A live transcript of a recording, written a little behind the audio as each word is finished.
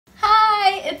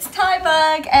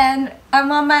TaiBug and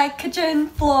I'm on my kitchen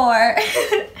floor.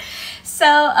 So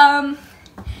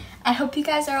I hope you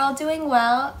guys are all doing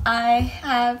well. I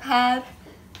have had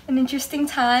an interesting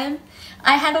time.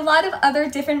 I had a lot of other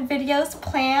different videos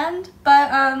planned,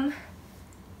 but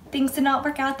things did not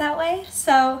work out that way.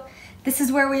 So this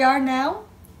is where we are now,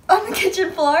 on the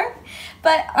kitchen floor.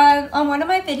 But on one of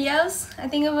my videos, I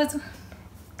think it was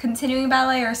continuing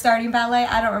ballet or starting ballet,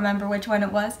 I don't remember which one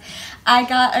it was, I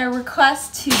got a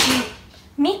request to do,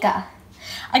 Mika,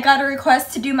 I got a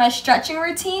request to do my stretching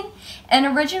routine, and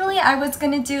originally I was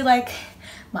going to do like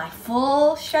my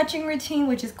full stretching routine,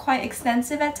 which is quite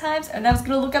extensive at times, and I was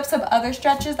going to look up some other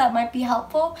stretches that might be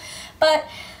helpful, but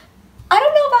I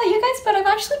don't know about you guys, but I've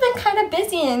actually been kind of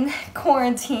busy in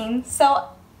quarantine, so,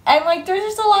 and like there's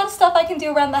just a lot of stuff I can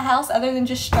do around the house other than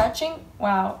just stretching.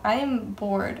 Wow, I am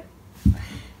bored.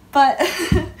 But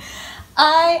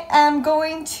I am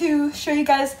going to show you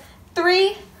guys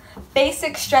 3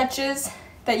 basic stretches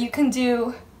that you can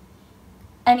do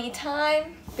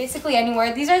anytime, basically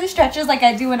anywhere. These are the stretches like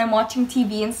I do when I'm watching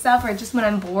TV and stuff, or just when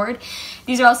I'm bored.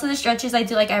 These are also the stretches I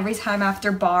do like every time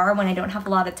after bar when I don't have a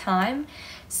lot of time.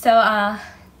 So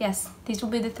yes, these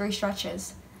will be the 3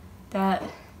 stretches that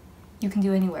you can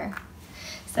do anywhere.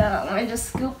 So let me just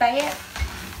scoop it.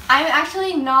 I'm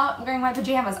actually not wearing my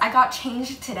pajamas. I got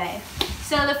changed today.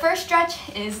 So the first stretch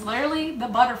is literally the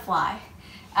butterfly.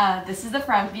 This is the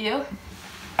front view,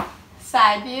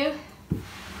 side view,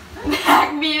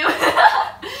 back view,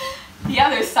 the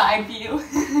other side view,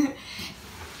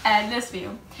 and this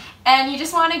view. And you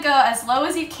just want to go as low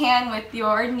as you can with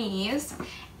your knees,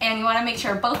 and you want to make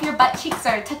sure both your butt cheeks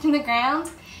are touching the ground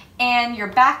and your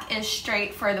back is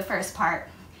straight for the first part.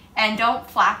 And don't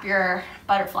flap your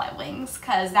butterfly wings,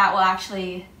 because that will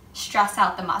actually stress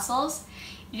out the muscles.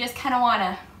 You just kind of want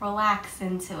to relax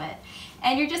into it.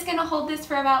 And you're just going to hold this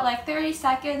for about like 30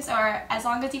 seconds or as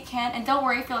long as you can. And don't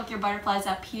worry if you feel like your butterfly's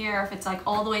up here or if it's like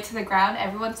all the way to the ground.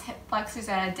 Everyone's hip flexors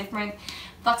are at a different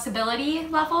flexibility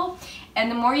level.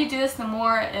 And the more you do this, the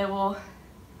more it will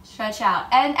stretch out.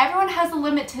 And everyone has a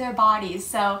limit to their bodies.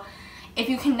 So if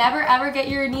you can never ever get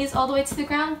your knees all the way to the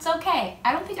ground, it's okay.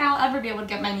 I don't think I'll ever be able to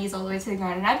get my knees all the way to the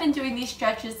ground. And I've been doing these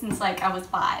stretches since like I was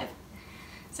 5.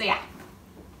 So yeah.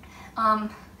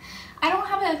 I don't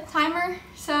have a timer,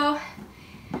 so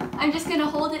I'm just gonna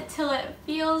hold it till it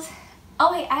feels,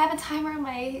 oh wait, I have a timer on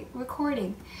my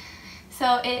recording.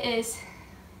 So it is,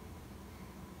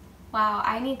 wow,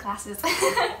 I need glasses.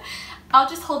 I'll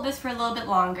just hold this for a little bit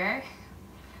longer.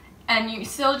 And you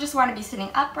still just wanna be sitting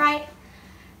upright.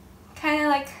 Kind of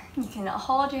like you can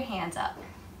hold your hands up.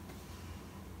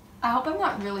 I hope I'm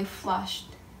not really flushed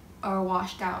or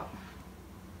washed out.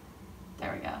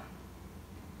 There we go.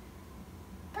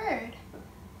 Bird.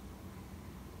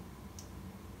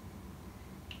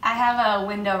 I have a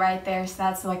window right there, so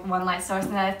that's like one light source,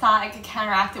 and I thought I could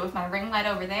counteract it with my ring light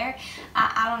over there.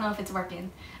 I don't know if it's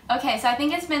working. Okay, so I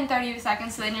think it's been 30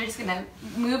 seconds, so then you're just gonna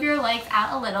move your legs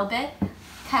out a little bit.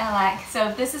 Kind of like, so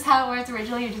if this is how it was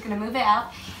originally, you're just gonna move it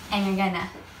out and you're gonna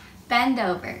bend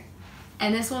over.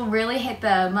 And this will really hit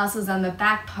the muscles on the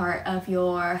back part of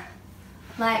your,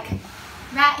 like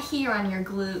right here on your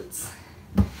glutes.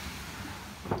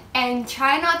 And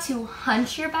try not to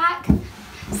hunch your back.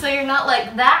 So you're not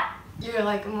like that, you're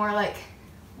like more like,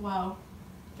 whoa,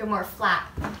 you're more flat.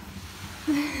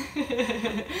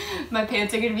 My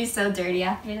pants are gonna be so dirty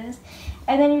after this.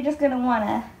 And then you're just gonna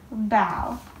wanna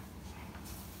bow.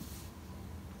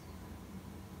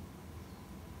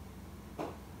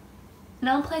 And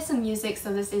I'll play some music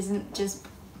so this isn't just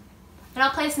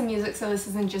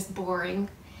boring.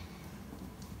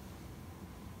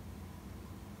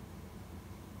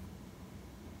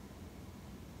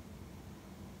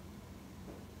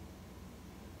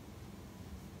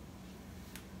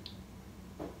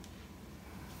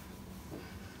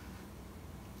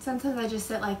 Sometimes I just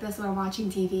sit like this when I'm watching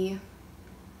TV.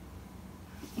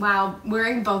 Wow,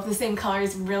 wearing both the same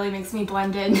colors really makes me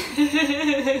blend in.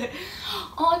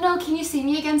 Oh no, can you see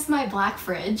me against my black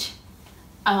fridge?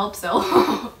 I hope so.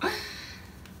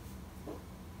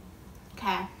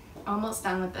 Okay, almost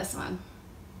done with this one.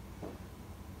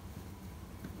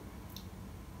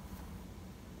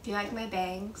 Do you like my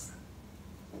bangs?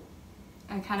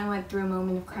 I kind of went through a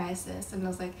moment of crisis and I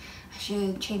was like, I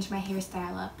should change my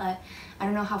hairstyle up, but I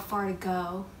don't know how far to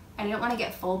go. I didn't want to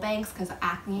get full bangs because of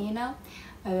acne, you know?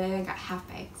 But then I got half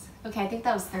bangs. Okay, I think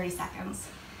that was 30 seconds.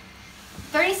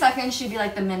 30 seconds should be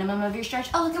like the minimum of your stretch.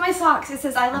 Oh, look at my socks. It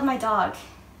says, I love my dog.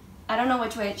 I don't know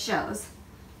which way it shows.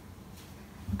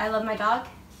 I love my dog.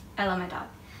 I love my dog.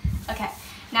 Okay,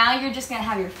 now you're just gonna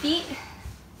have your feet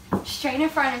straight in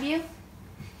front of you.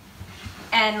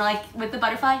 And like with the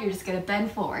butterfly, you're just gonna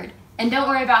bend forward. And don't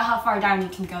worry about how far down you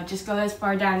can go. Just go as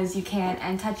far down as you can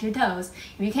and touch your toes.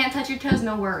 If you can't touch your toes,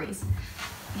 no worries.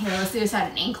 Here, let's do this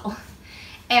at an ankle.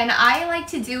 And I like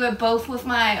to do it both with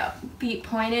my feet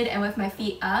pointed and with my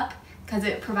feet up because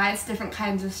it provides different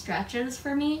kinds of stretches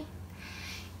for me.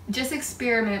 Just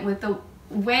experiment with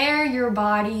where your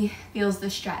body feels the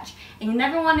stretch. And you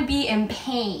never want to be in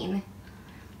pain.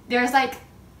 There's like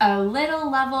a little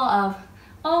level of,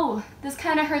 oh, this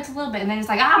kind of hurts a little bit. And then it's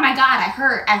like, oh my God,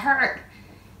 I hurt.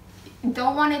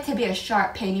 Don't want it to be a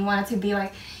sharp pain. You want it to be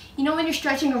like, you know when you're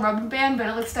stretching a rubber band, but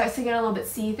it starts to get a little bit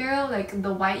see-through, like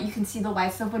the white, you can see the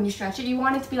white stuff when you stretch it. You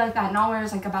want it to be like that, not where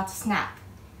it's like about to snap.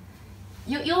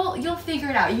 You'll figure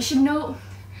it out. You should know,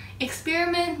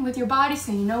 experiment with your body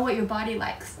so you know what your body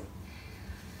likes.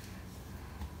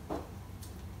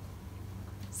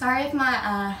 Sorry if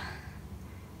my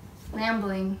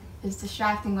rambling is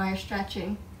distracting while you're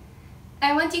stretching.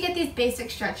 And once you get these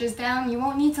basic stretches down, you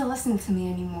won't need to listen to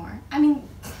me anymore. I mean,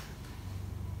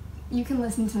 you can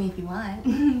listen to me if you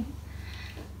want.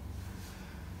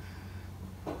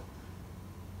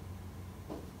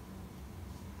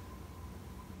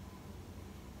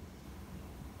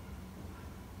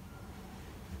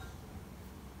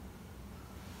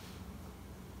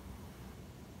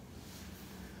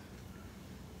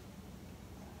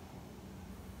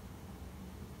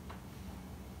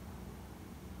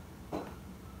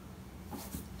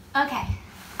 Okay,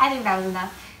 I think that was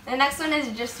enough. The next one is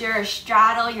just your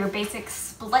straddle, your basic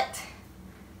split.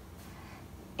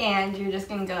 And you're just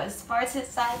gonna go as far to the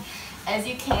side as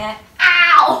you can.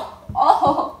 Ow!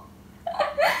 Oh!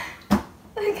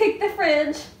 I kicked the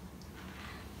fridge.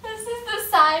 This is the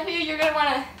side view. You're gonna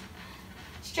wanna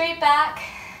straight back.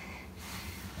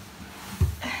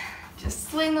 Just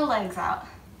swing the legs out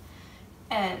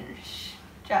and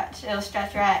stretch. It'll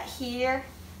stretch right here.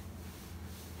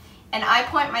 And I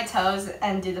point my toes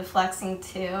and do the flexing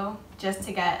too, just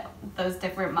to get those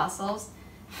different muscles.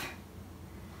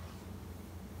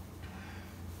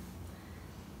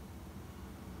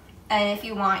 And if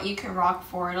you want, you can rock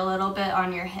forward a little bit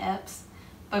on your hips,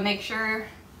 but make sure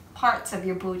parts of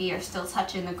your booty are still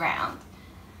touching the ground.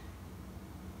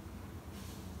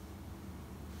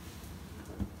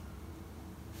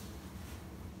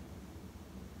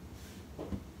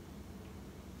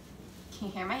 Can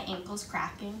you hear my ankles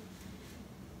cracking?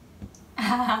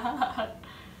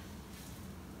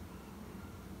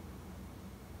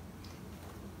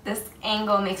 This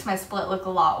angle makes my split look a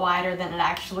lot wider than it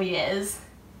actually is.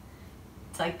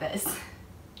 It's like this.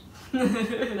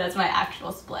 That's my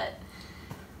actual split.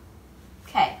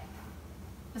 Okay.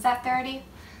 Was that 30?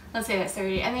 Let's say that's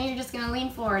 30. And then you're just gonna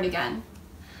lean forward again.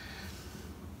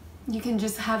 You can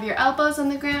just have your elbows on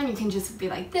the ground. You can just be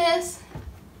like this.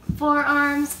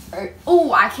 Forearms. Or,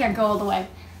 oh, I can't go all the way.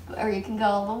 Or you can go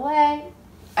all the way.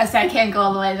 I said I can't go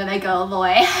all the way, then I go all the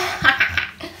way.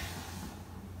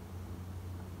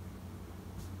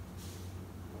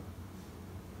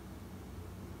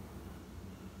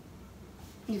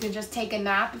 You can just take a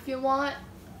nap if you want,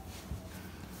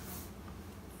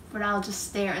 but I'll just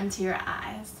stare into your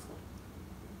eyes.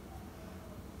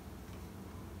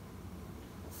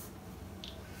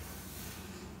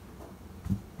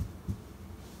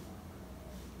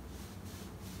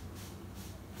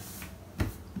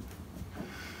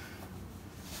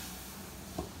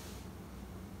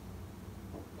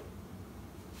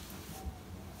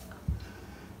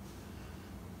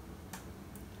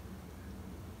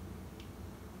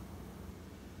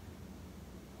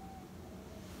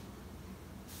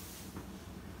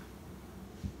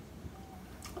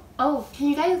 Oh, can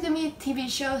you guys give me TV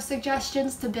show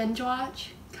suggestions to binge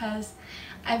watch? Because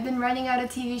I've been running out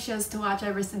of TV shows to watch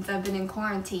ever since I've been in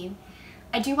quarantine.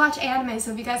 I do watch anime,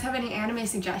 so if you guys have any anime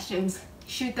suggestions,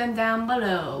 shoot them down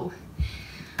below.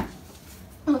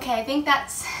 Okay, I think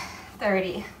that's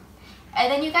 30.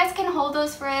 And then you guys can hold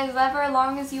those for as ever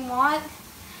long as you want.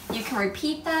 You can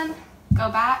repeat them, go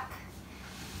back.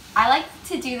 I like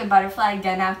to do the butterfly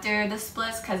again after the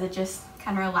splits because it just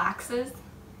kind of relaxes.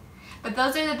 But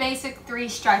those are the basic 3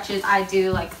 stretches I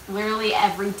do like literally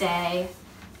every day,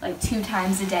 like 2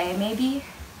 times a day maybe.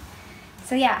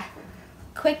 So yeah,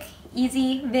 quick,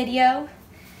 easy video.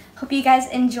 Hope you guys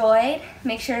enjoyed.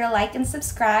 Make sure to like and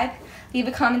subscribe. Leave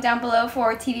a comment down below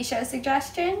for TV show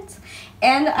suggestions.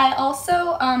 And I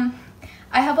also, I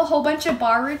have a whole bunch of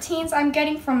bar routines I'm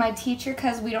getting from my teacher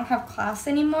because we don't have class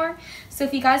anymore. So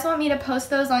if you guys want me to post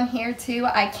those on here too,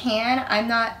 I can. I'm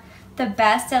not the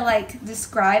best at like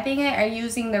describing it or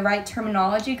using the right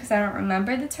terminology because I don't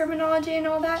remember the terminology and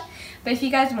all that. But if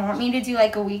you guys want me to do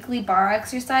like a weekly bar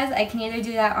exercise, I can either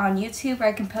do that on YouTube or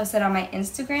I can post it on my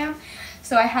Instagram.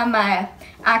 So I have my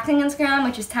acting Instagram,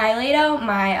 which is TaiLado,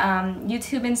 my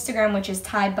YouTube Instagram, which is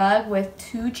TaiBug with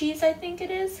 2 G's, I think it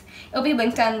is. It'll be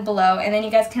linked down below, and then you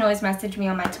guys can always message me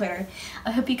on my Twitter.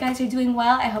 I hope you guys are doing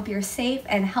well. I hope you're safe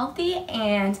and healthy,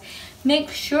 and make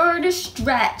sure to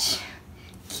stretch.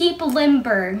 Keep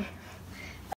limber.